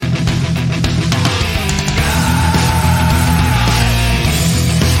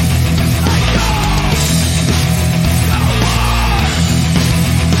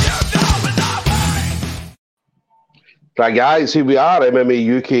Right, guys, here we are,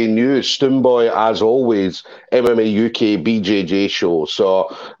 MMA UK News. Stoomboy, as always, MMA UK BJJ show.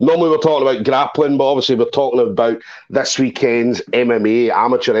 So, normally we're talking about grappling, but obviously we're talking about this weekend's MMA,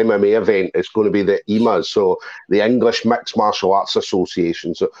 amateur MMA event. It's going to be the EMAS, so the English Mixed Martial Arts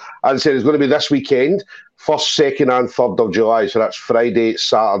Association. So, as I said, it's going to be this weekend, 1st, 2nd, and 3rd of July. So, that's Friday,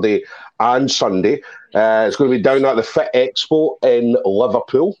 Saturday, and Sunday. It's going to be down at the Fit Expo in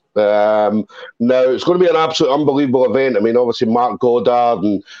Liverpool. Now, it's going to be an absolute unbelievable event. I mean, obviously, Mark Goddard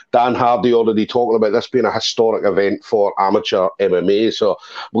and Dan Hardy already talking about this being a historic event for amateur MMA. So I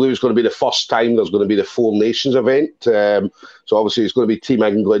believe it's going to be the first time there's going to be the Four Nations event. So obviously, it's going to be Team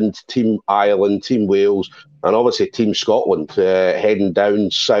England, Team Ireland, Team Wales, and obviously Team Scotland heading down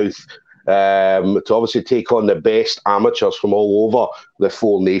south to obviously take on the best amateurs from all over the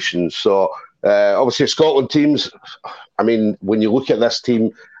Four Nations. So obviously, Scotland teams, I mean, when you look at this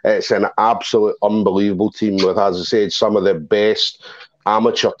team, it's an absolute unbelievable team with, as I said, some of the best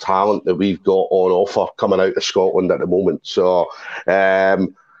amateur talent that we've got on offer coming out of Scotland at the moment. So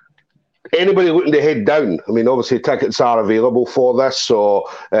anybody looking to head down, I mean, obviously tickets are available for this. So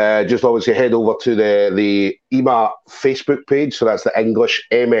just obviously head over to the EMA Facebook page. So that's the English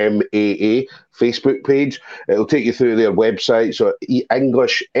MMA Facebook page. It'll take you through their website. So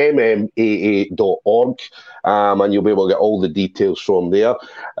englishmmaa.org. And you'll be able to get all the details from there.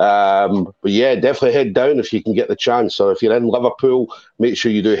 But yeah, definitely head down if you can get the chance. So if you're in Liverpool, make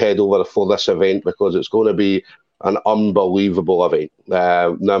sure you do head over for this event because it's going to be an unbelievable event.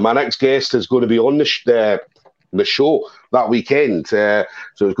 Now, my next guest is going to be on the show that weekend. So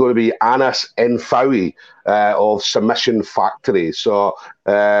it's going to be Anas Enfawi of Submission Factory. So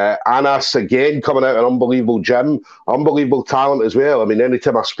Anas, again, coming out of an unbelievable gym, unbelievable talent as well. I mean,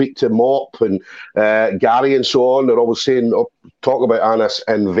 anytime I speak to Mop and Gary and so on, they're always saying, talk about Anas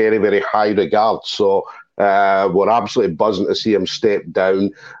in very, very high regard. So we're absolutely buzzing to see him step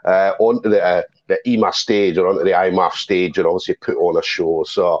down onto the EMA stage or onto the IMAF stage and obviously put on a show.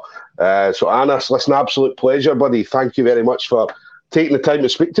 So Anas, listen, absolute pleasure, buddy. Thank you very much for taking the time to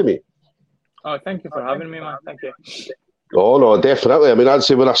speak to me. Oh, thank you for having me, man. Thank you. Oh, no, definitely. I mean, I'd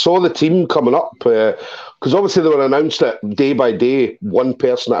say when I saw the team coming up, because obviously they were announced it day by day, one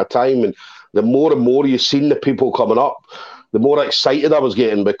person at a time, and the more and more you've seen the people coming up, the more excited I was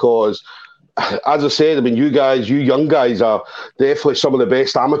getting because, as I said, I mean, you young guys are definitely some of the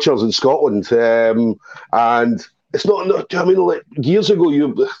best amateurs in Scotland. And it's not, I mean, like years ago,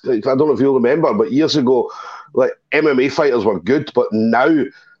 I don't know if you'll remember, but years ago, like MMA fighters were good, but now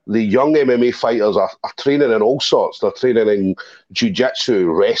the young MMA fighters are training in all sorts. They're training in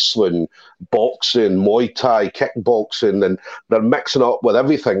jiu-jitsu, wrestling, boxing, Muay Thai, kickboxing, and they're mixing up with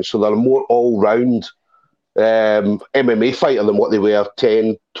everything. So they're more all-round MMA fighter than what they were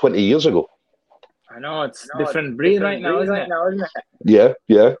 10, 20 years ago. I know, it's different breed right now, isn't it? Yeah.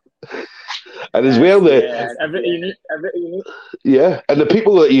 And as well, everything you need. Yeah, and the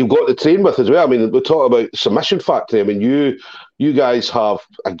people that you've got to train with as well. I mean, we talk about Submission Factory. I mean, you guys have,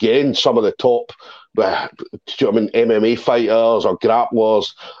 again, some of the top MMA fighters or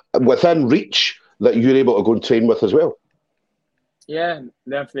grapplers within reach that you're able to go and train with as well. Yeah,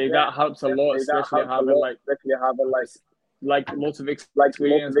 definitely. That helps a lot, especially having lots of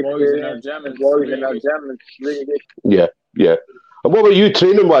experience boys in our gym. Yeah. And what about you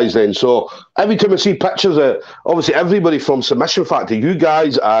training-wise then? So every time I see pictures of, obviously, everybody from Submission Factory, you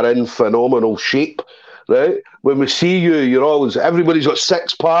guys are in phenomenal shape, right? When we see you, you're always, everybody's got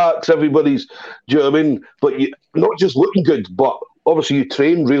six packs, everybody's, do you know what I mean? But you not just looking good, but obviously you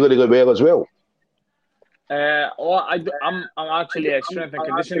train really, really well as well. I'm actually a strength and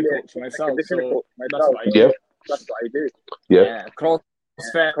conditioning coach myself, so that's what I do. Yeah. That's what I do. Yeah.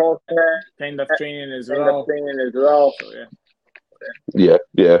 CrossFit kind of training as well. So, yeah.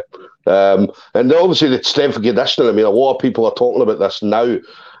 And obviously the strength and conditioning, I mean, a lot of people are talking about this now.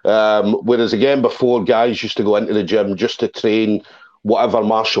 Whereas again, before guys used to go into the gym just to train whatever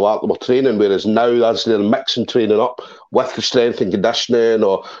martial art they were training, whereas now as they're mixing training up with the strength and conditioning,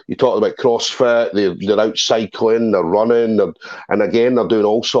 or you talk about CrossFit, they're out cycling, they're running, and again, they're doing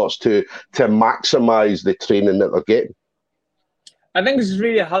all sorts to maximise the training that they're getting. I think this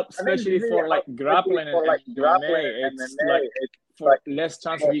really helps, especially for like grappling and MMA. It's like for less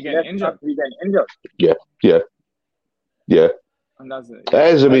chance of you getting injured. Yeah. And that's it.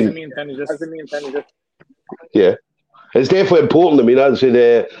 Yeah, it's definitely important. I mean, as I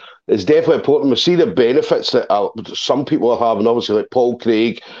say, it's definitely important. We see the benefits that some people are having. Obviously, like Paul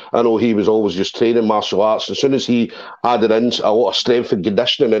Craig, I know he was always just training martial arts. As soon as he added in a lot of strength and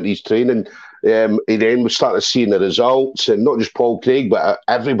conditioning into his training, he then was starting seeing the results, and not just Paul Craig, but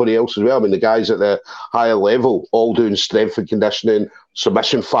everybody else as well. I mean, the guys at the higher level all doing strength and conditioning,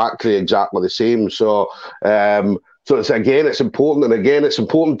 Submission Factory, exactly the same. So it's important, and again, it's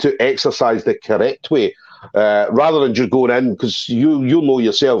important to exercise the correct way. Rather than just going in, because you'll know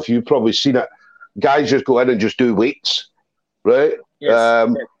yourself, you've probably seen it. Guys just go in and just do weights, right? Yes.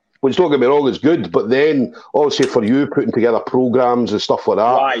 Which, don't get me wrong, is good, but then obviously for you putting together programs and stuff like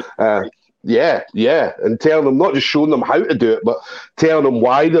that, right. Yeah, and telling them, not just showing them how to do it, but telling them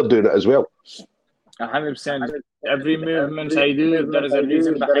why they're doing it as well. 100%. Every movement I do, there is a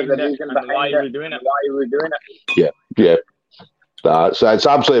reason behind it and why we're doing it. Yeah. So it's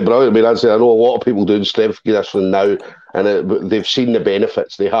absolutely brilliant. I mean, I know a lot of people doing strength conditioning now, and they've seen the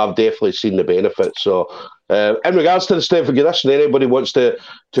benefits. They have definitely seen the benefits. So, in regards to the strength conditioning, anybody wants to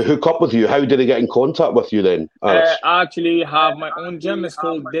hook up with you, how do they get in contact with you then? I actually have my own gym. It's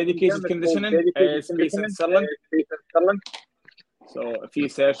called Dedicated Conditioning. It's based in Stirling. So if you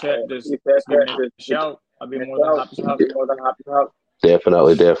search it, just give me a shout. I'll be more than happy to help.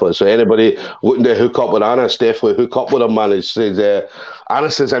 Definitely. So anybody looking to hook up with Anas, definitely hook up with him, man.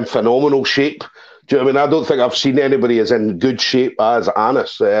 Anas is in phenomenal shape. Do you know what I mean? I don't think I've seen anybody as in good shape as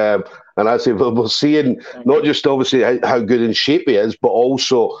Anas. And I say we're seeing not just obviously how good in shape he is, but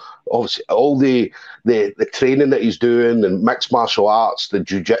also obviously all the training that he's doing, and mixed martial arts, the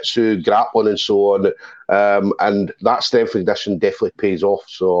jiu-jitsu, grappling, and so on. And that strength conditioning definitely pays off.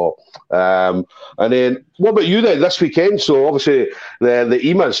 So, and then what about you then this weekend? So obviously the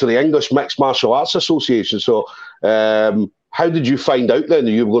EMAS, so the English Mixed Martial Arts Association. So how did you find out then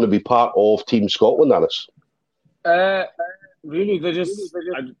that you were going to be part of Team Scotland, Anas? Really, they just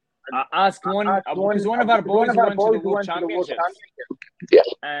I asked one because one of our boys went to the World Championships. Yeah.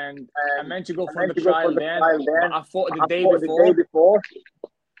 And I meant to go for the trial then, but I fought the day before.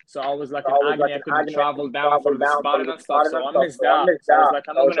 So I was like in agony. I couldn't travel down for the sparring and stuff, so I missed that. So I was like,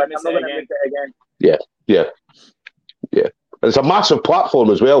 I'm not going to miss it again. Yeah. It's a massive platform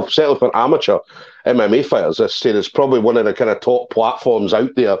as well, certainly for amateur MMA fighters. I say it's probably one of the kind of top platforms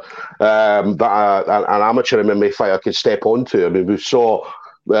out there that an amateur MMA fighter can step onto. I mean, we saw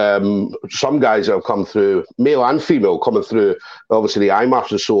some guys that have come through, male and female, coming through obviously the IMAFs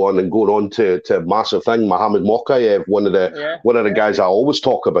and so on, and going on to massive thing. Mohamed Mokayev, one of the guys I always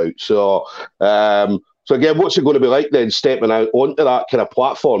talk about. So again, what's it going to be like then, stepping out onto that kind of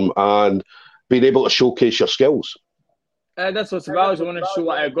platform and being able to showcase your skills? That's what's about. I want to show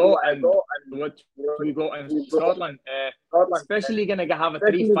what I got and what we got in Scotland. Especially going to have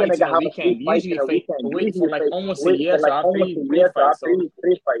 3 fights in a weekend. Usually wait for like almost a year, so I have three fights. So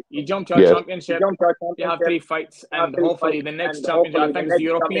you jump to a championship, you have 3 fights, and hopefully the next championship, I think it's the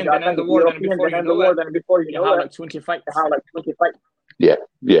European, then in the world, and before you know it, you have like 20 fights. Yeah.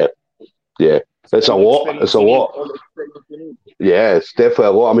 It's a lot. Yeah, it's definitely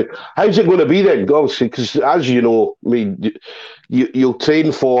a lot. I mean, how's it going to be then, obviously? Because as you know, I mean, you'll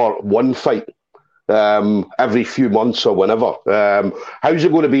train for one fight every few months or whenever. How's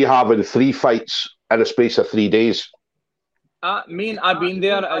it going to be having 3 fights in a space of 3 days? I've been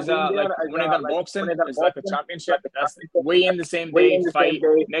there as when I done boxing. It's like a championship. That's weigh in the same day, fight,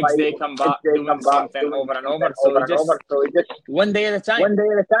 next day come back, doing the same thing over and over. So just 1 day at a time.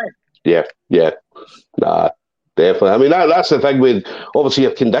 Yeah. Nah, definitely. I mean, that's the thing with obviously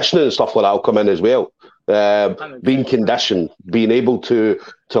your conditioning and stuff like that will come in as well. Being conditioned, being able to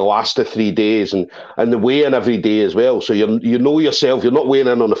last the 3 days, and the weigh in every day as well. So you know yourself. You're not weighing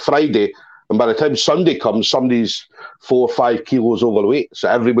in on a Friday, and by the time Sunday comes, somebody's 4 or 5 kilos overweight. So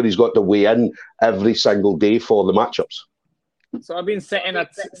everybody's got to weigh in every single day for the matchups. So I've been sitting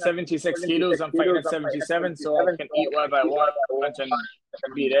at 76 kilos. I'm fighting at 77, so I can eat whatever I want and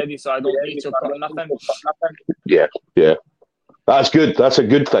be ready. So I don't need to cut nothing. Yeah. That's good. That's a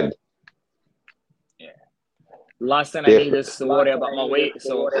good thing. Yeah. Last thing I need is to worry about my weight.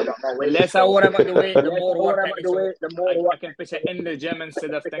 So the less I worry about the weight, the more work I do. I can push it in the gym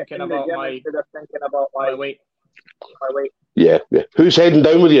instead of thinking about my weight. Yeah. Who's heading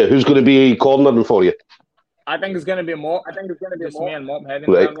down with you? Who's going to be cornering for you? I think it's going to be Mop. Just me and Mop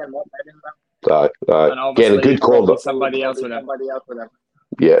heading down. Right. Getting a good corner. Somebody else with him.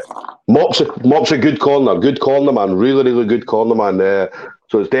 Yeah. Mop's a good corner. Good corner, man. Really, really good corner, man.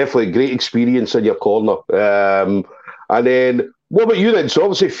 So it's definitely a great experience in your corner. And then, what about you then? So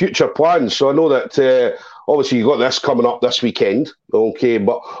obviously future plans. So I know that obviously you got this coming up this weekend. Okay,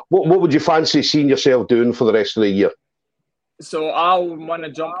 but what would you fancy seeing yourself doing for the rest of the year? So I want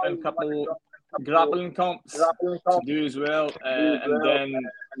to jump in a couple grappling comps to do as well, and then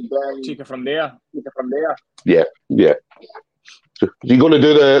take it from there. Yeah. So you're going to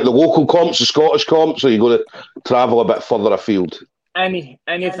do the local comps, the Scottish comps, or are you going to travel a bit further afield?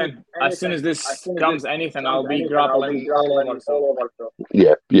 Anything. As soon as this comes, anything, I'll be grappling all over. So.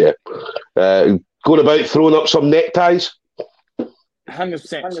 Yeah. Going about throwing up some neckties?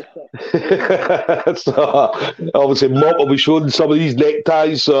 100%. So obviously Mop will be showing some of these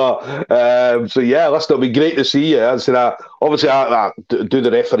neckties, so yeah, listen, it'll be great to see you. Obviously I do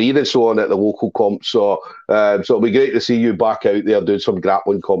the refereeing and so on at the local comps, so it'll be great to see you back out there doing some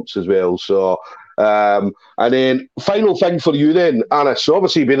grappling comps as well. So and then final thing for you then, Anna, so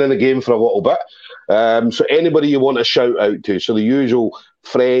obviously you've been in the game for a little bit, so anybody you want to shout out to, so the usual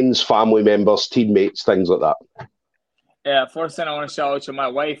friends, family members, teammates, things like that. Yeah, first thing I want to shout out to my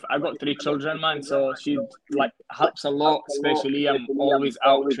wife. I got 3 children, man, so she helps a lot. Especially I'm always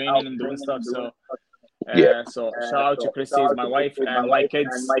out training and doing stuff. So so shout out to Christy, my wife, and my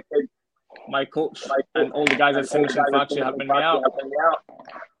kids, my coach, and all the guys at Submission Factory helping me out.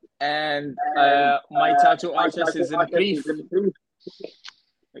 And my tattoo artist is in Crieff.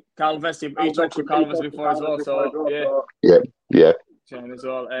 Calvis, you talked to Calvis before as well. So yeah. As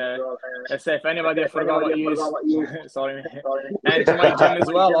well. Let's say if anybody forgot what you use, sorry. And to my gym as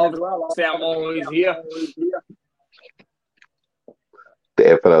well, obviously I'm always here.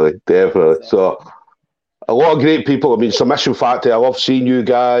 Definitely. So a lot of great people. I mean, Submission Factory, I love seeing you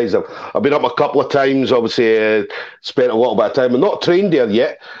guys. I've been up a couple of times, obviously spent a little bit of time. I'm not trained there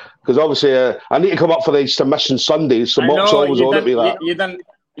yet, because obviously I need to come up for the Submission Sundays, so Mop's always on at me that.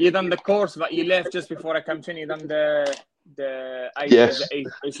 You done the course, but you left just before I come to you. You done the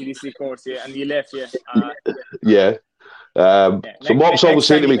ACDC course, and you left, so Mop's always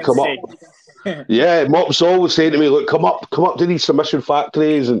saying to me, come up. Mop's always saying to me, look, come up to these Submission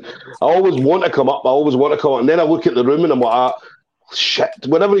Factories, and I always want to come up, and then I look at the room and I'm like, shit,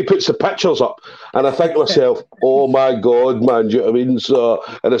 whenever he puts the pictures up, and I think to myself, oh my God, man, do you know what I mean? So,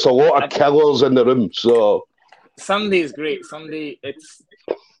 and it's a lot of killers in the room, so. Sunday is great. Sunday, it's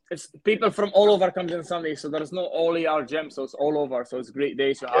people from all over comes in Sunday, so there's no only our gym, so it's all over. So it's a great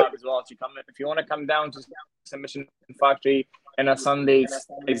day to have as well. If you want to come down to Submission Factory on a Sunday,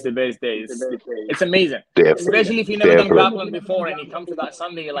 it's the best day. It's amazing. Especially if you've never done grappling before and you come to that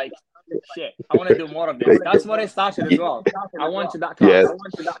Sunday, you're like, shit, I want to do more of this. That's what I started as well. I want to that class.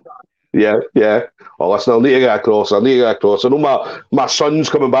 Yeah. Well, listen, I'll need to get across. I know my son's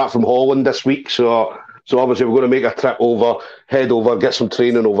coming back from Holland this week, so obviously we're going to make a trip over, head over, get some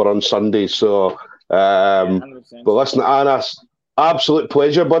training over on Sunday. So, but listen, Anna, absolute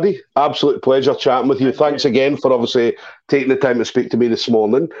pleasure, buddy. Absolute pleasure chatting with you. Thanks again for obviously taking the time to speak to me this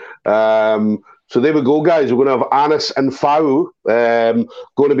morning. So there we go, guys. We're going to have Anis and Fau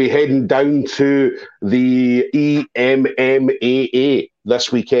going to be heading down to the EMMAA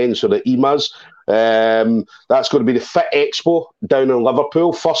this weekend. So the EMAs. That's going to be the Fit Expo down in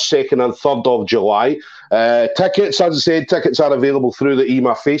Liverpool, 1st, 2nd and 3rd of July. Tickets, as I said, tickets are available through the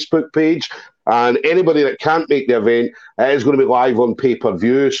EMA Facebook page, and anybody that can't make the event, it is going to be live on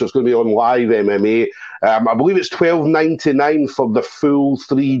pay-per-view, so it's going to be on Live MMA. I believe it's $12.99 for the full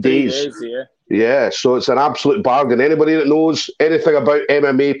 3 days. Yeah, so it's an absolute bargain. Anybody that knows anything about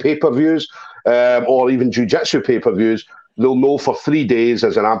MMA pay-per-views or even jiu-jitsu pay-per-views, they'll know for 3 days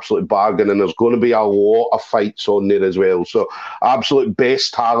is an absolute bargain, and there's going to be a lot of fights on there as well. So absolute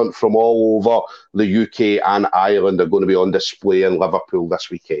best talent from all over the UK and Ireland are going to be on display in Liverpool this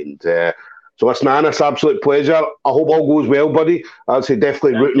weekend. So listen, Anna, it's an absolute pleasure. I hope all goes well, buddy. I'd say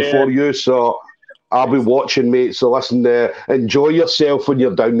definitely rooting for you. So I'll be watching, mate. So listen, enjoy yourself when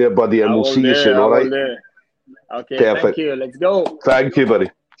you're down there, buddy, and we'll see you soon, all right? Okay, perfect. Thank you. Let's go. Thank you,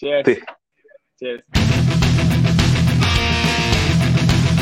 buddy. Cheers.